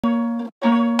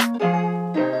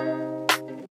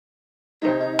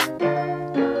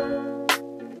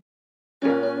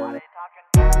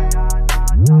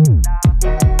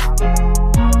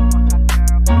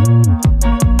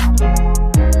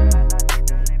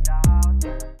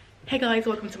Hey guys,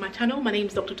 welcome to my channel. My name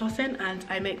is Dr. Tosin and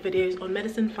I make videos on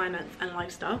medicine, finance and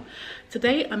lifestyle.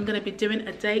 Today I'm going to be doing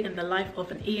a day in the life of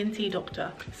an ENT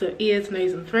doctor, so ears,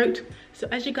 nose and throat. So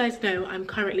as you guys know, I'm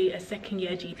currently a second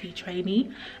year GP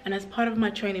trainee, and as part of my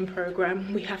training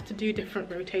program we have to do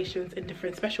different rotations in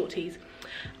different specialties.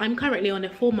 I'm currently on a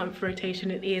 4-month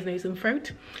rotation in ears, nose and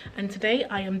throat, and today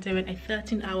I am doing a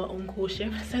 13-hour on-call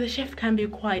shift. So the shift can be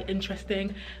quite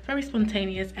interesting, very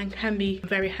spontaneous and can be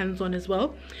very hands-on as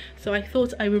well. So I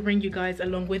thought I would bring you guys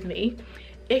along with me.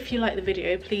 If you like the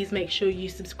video, please make sure you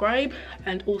subscribe,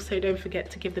 and also don't forget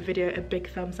to give the video a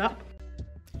big thumbs up.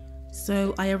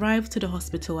 So I arrived to the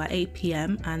hospital at 8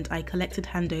 PM and I collected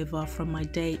handover from my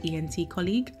day ENT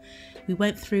colleague. We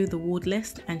went through the ward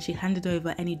list and she handed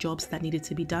over any jobs that needed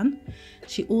to be done.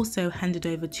 She also handed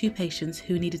over 2 patients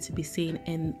who needed to be seen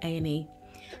in A&E.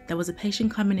 There was a patient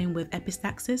coming in with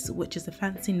epistaxis, which is a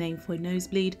fancy name for a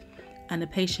nosebleed, and a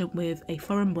patient with a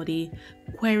foreign body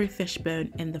query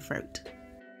fishbone in the throat.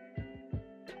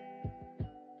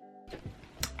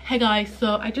 Hey guys,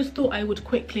 so I just thought I would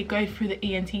quickly go through the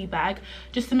ENT bag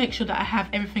just to make sure that I have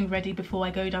everything ready before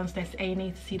I go downstairs to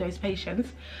A&E to see those patients.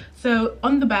 So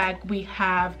on the bag we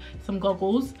have some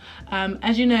goggles.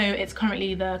 As you know, it's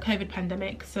currently the COVID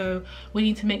pandemic, so we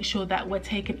need to make sure that we're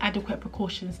taking adequate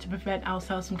precautions to prevent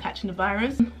ourselves from catching the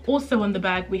virus. Also on the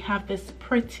bag we have this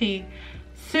pretty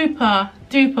super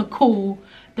duper cool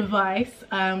device,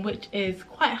 which is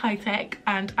quite high-tech,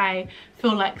 and I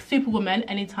feel like Superwoman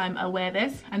anytime I wear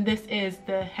this. And this is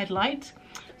the headlight.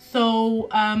 So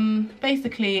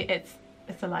basically it's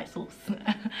a light source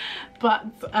but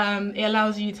it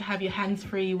allows you to have your hands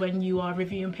free when you are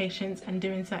reviewing patients and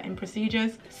doing certain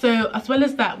procedures. So as well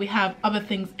as that, we have other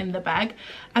things in the bag.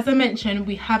 As I mentioned,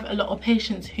 we have a lot of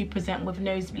patients who present with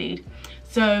nosebleed.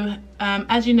 So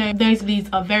as you know, nosebleeds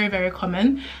are very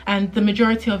common, and the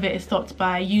majority of it is stopped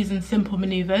by using simple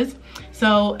maneuvers.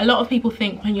 So a lot of people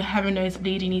think when you have a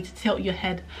nosebleed you need to tilt your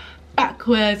head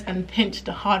backwards and pinch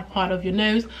the hard part of your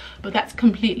nose, but that's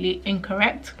completely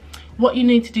incorrect. What you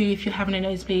need to do if you're having a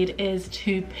nosebleed is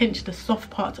to pinch the soft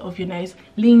part of your nose,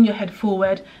 lean your head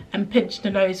forward and pinch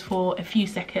the nose for a few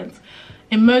seconds.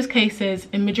 In most cases,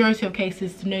 in majority of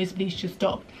cases, the nosebleeds should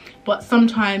stop, but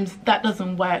sometimes that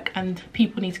doesn't work and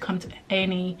people need to come to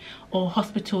A&E or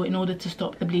hospital in order to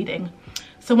stop the bleeding.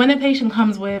 So when a patient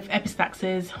comes with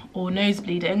epistaxis or nose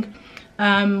bleeding,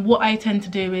 what I tend to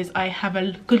do is I have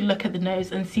a good look at the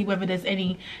nose and see whether there's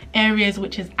any areas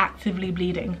which is actively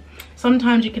bleeding.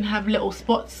 Sometimes you can have little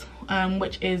spots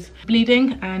which is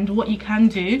bleeding, and what you can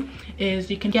do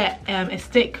is you can get a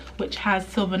stick which has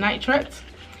silver nitrate.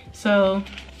 So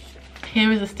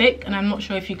here is a stick, and I'm not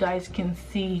sure if you guys can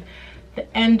see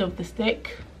the end of the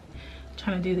stick. I'm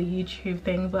trying to do the YouTube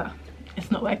thing but it's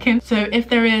not working. So if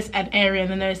there is an area in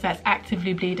the nose that's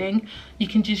actively bleeding, you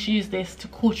can just use this to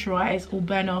cauterize or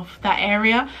burn off that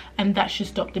area, and that should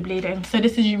stop the bleeding. So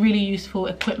this is really useful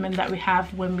equipment that we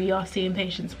have when we are seeing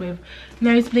patients with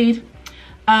nosebleed.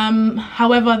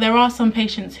 However, there are some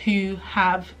patients who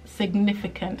have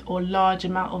significant or large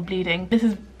amount of bleeding. This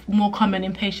is more common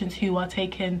in patients who are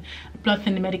taking blood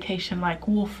thinning medication like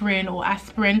warfarin or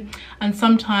aspirin, and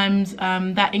sometimes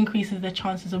that increases the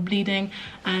chances of bleeding,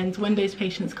 and when those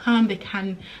patients come they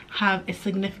can have a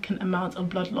significant amount of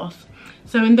blood loss.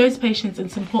 So in those patients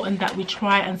it's important that we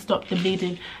try and stop the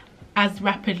bleeding as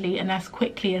rapidly and as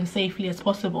quickly and safely as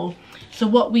possible. So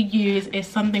what we use is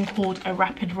something called a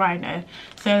rapid rhino.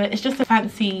 So it's just a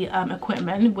fancy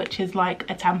equipment which is like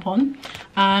a tampon.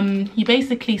 You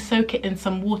basically soak it in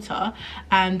some water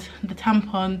and the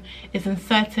tampon is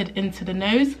inserted into the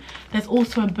nose. There's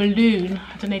also a balloon,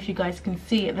 I don't know if you guys can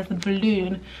see it, there's a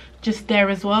balloon just there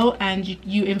as well, and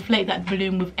you inflate that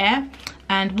balloon with air.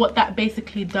 And what that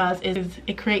basically does is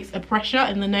it creates a pressure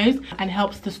in the nose and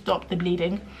helps to stop the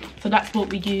bleeding. So that's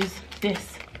what we use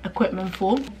this equipment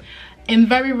for. In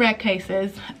very rare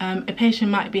cases, a patient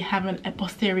might be having a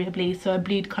posterior bleed, so a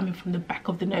bleed coming from the back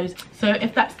of the nose. So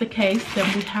if that's the case,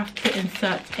 then we have to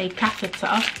insert a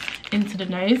catheter into the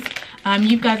nose.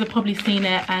 You guys have probably seen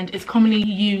it, and it's commonly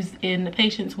used in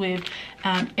patients with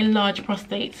enlarged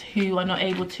prostates who are not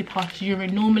able to pass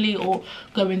urine normally or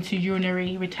go into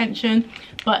urinary retention.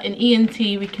 But in ENT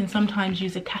we can sometimes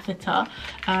use a catheter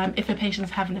if a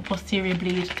patient's having a posterior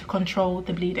bleed to control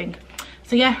the bleeding.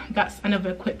 So yeah, that's another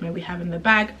equipment we have in the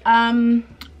bag.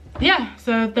 Yeah,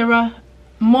 so there are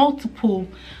multiple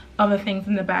other things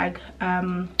in the bag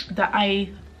that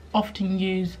I often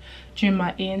use during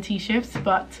my ENT shifts,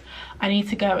 but I need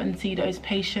to go and see those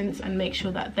patients and make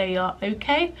sure that they are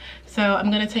okay. So I'm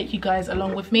going to take you guys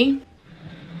along with me.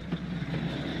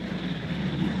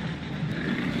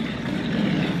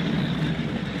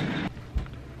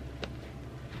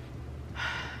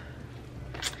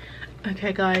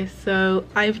 Okay guys, so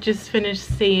I've just finished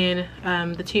seeing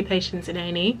the 2 patients in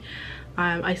A&E.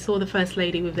 I saw the first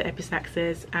lady with the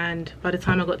epistaxis, and by the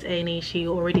time I got to A&E she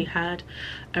already had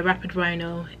a rapid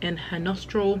rhino in her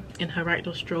nostril, in her right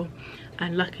nostril,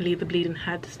 and luckily the bleeding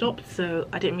had stopped, so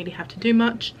I didn't really have to do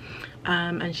much,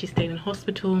 and she stayed in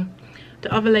hospital.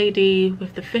 The other lady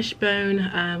with the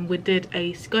fishbone, we did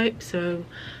a scope, so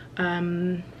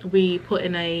we put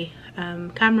in a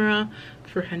camera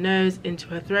through her nose into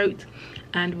her throat,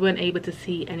 and we weren't able to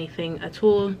see anything at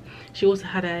all. She also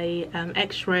had a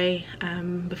x-ray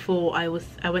before I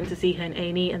went to see her in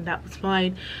A&E, and that was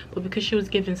fine, but because she was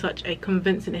given such a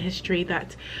convincing history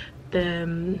that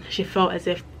she felt as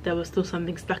if there was still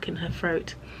something stuck in her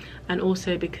throat, and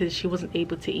also because she wasn't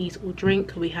able to eat or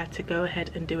drink, we had to go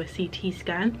ahead and do a CT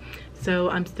scan. So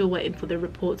I'm still waiting for the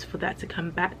reports for that to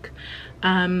come back,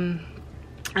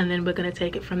 and then we're going to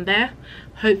take it from there.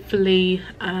 Hopefully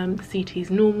the CT is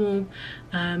normal.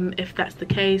 If that's the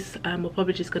case, we're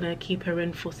probably just going to keep her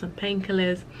in for some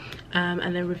painkillers,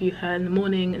 and then review her in the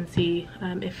morning and see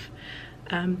if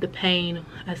the pain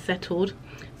has settled.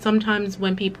 Sometimes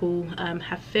when people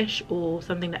have fish or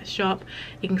something that's sharp,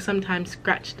 it can sometimes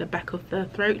scratch the back of the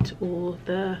throat or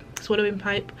the swallowing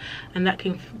pipe, and that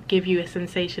can give you a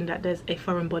sensation that there's a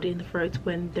foreign body in the throat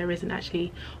when there isn't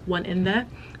actually one in there.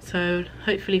 So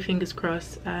hopefully, fingers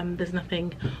crossed, there's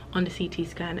nothing on the CT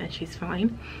scan and she's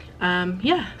fine.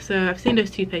 Yeah, so I've seen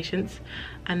those 2 patients,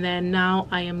 and then now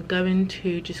I am going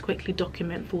to just quickly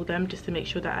document for them just to make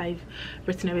sure that I've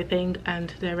written everything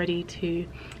and they're ready to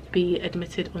be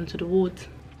admitted onto the wards.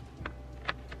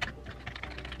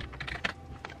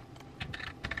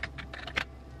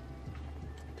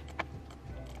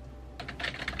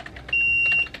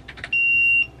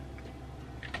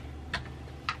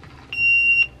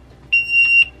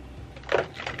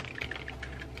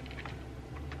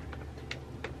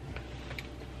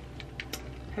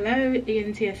 Hello,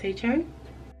 ENT SHO.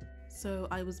 So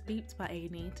I was beeped by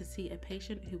A&E to see a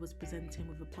patient who was presenting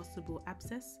with a possible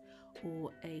abscess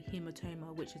or a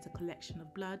hematoma, which is a collection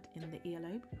of blood in the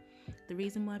earlobe. The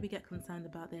reason why we get concerned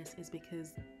about this is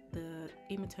because the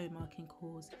hematoma can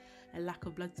cause a lack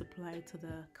of blood supply to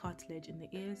the cartilage in the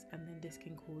ears, and then this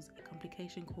can cause a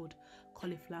complication called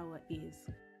cauliflower ears.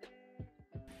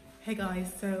 Hey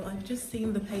guys, so I've just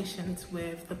seen the patient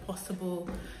with the possible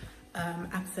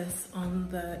abscess on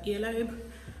the earlobe,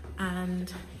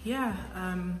 and yeah,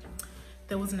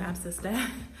 there was an abscess there.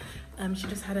 She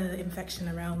just had an infection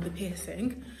around the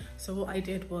piercing, so what I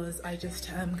did was I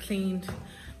just cleaned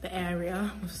the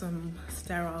area with some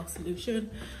sterile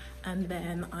solution, and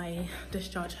then I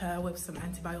discharged her with some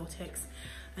antibiotics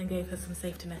and gave her some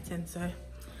safety netting. So I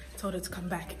told her to come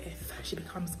back if she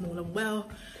becomes more unwell,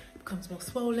 becomes more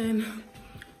swollen,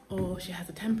 or she has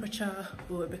a temperature,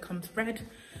 or it becomes red,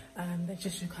 then she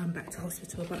should come back to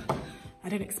hospital, but I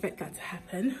don't expect that to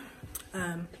happen.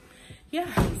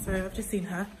 Yeah, so I've just seen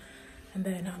her, and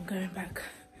then I'm going back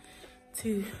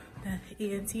to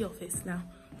the ENT office now.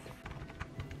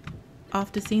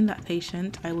 After seeing that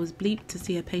patient, I was bleeped to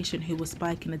see a patient who was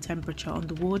spiking the temperature on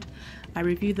the ward. I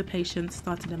reviewed the patient,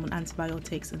 started them on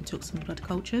antibiotics and took some blood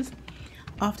cultures.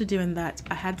 After doing that,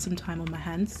 I had some time on my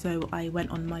hands, so I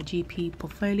went on my GP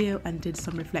portfolio and did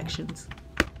some reflections.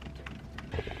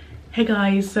 Hey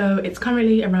guys, so it's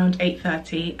currently around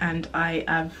 8:30 and I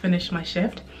have finished my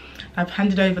shift. I've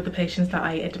handed over the patients that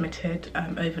I admitted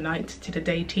overnight to the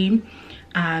day team,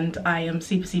 and I am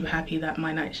super happy that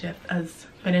my night shift has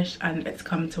finished and it's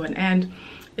come to an end.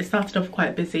 It started off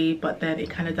quite busy, but then it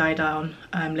kind of died down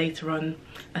later on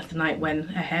as the night went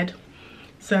ahead.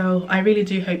 So I really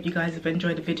do hope you guys have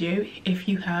enjoyed the video. If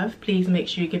you have, please make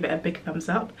sure you give it a big thumbs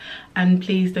up, and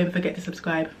please don't forget to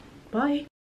subscribe. Bye.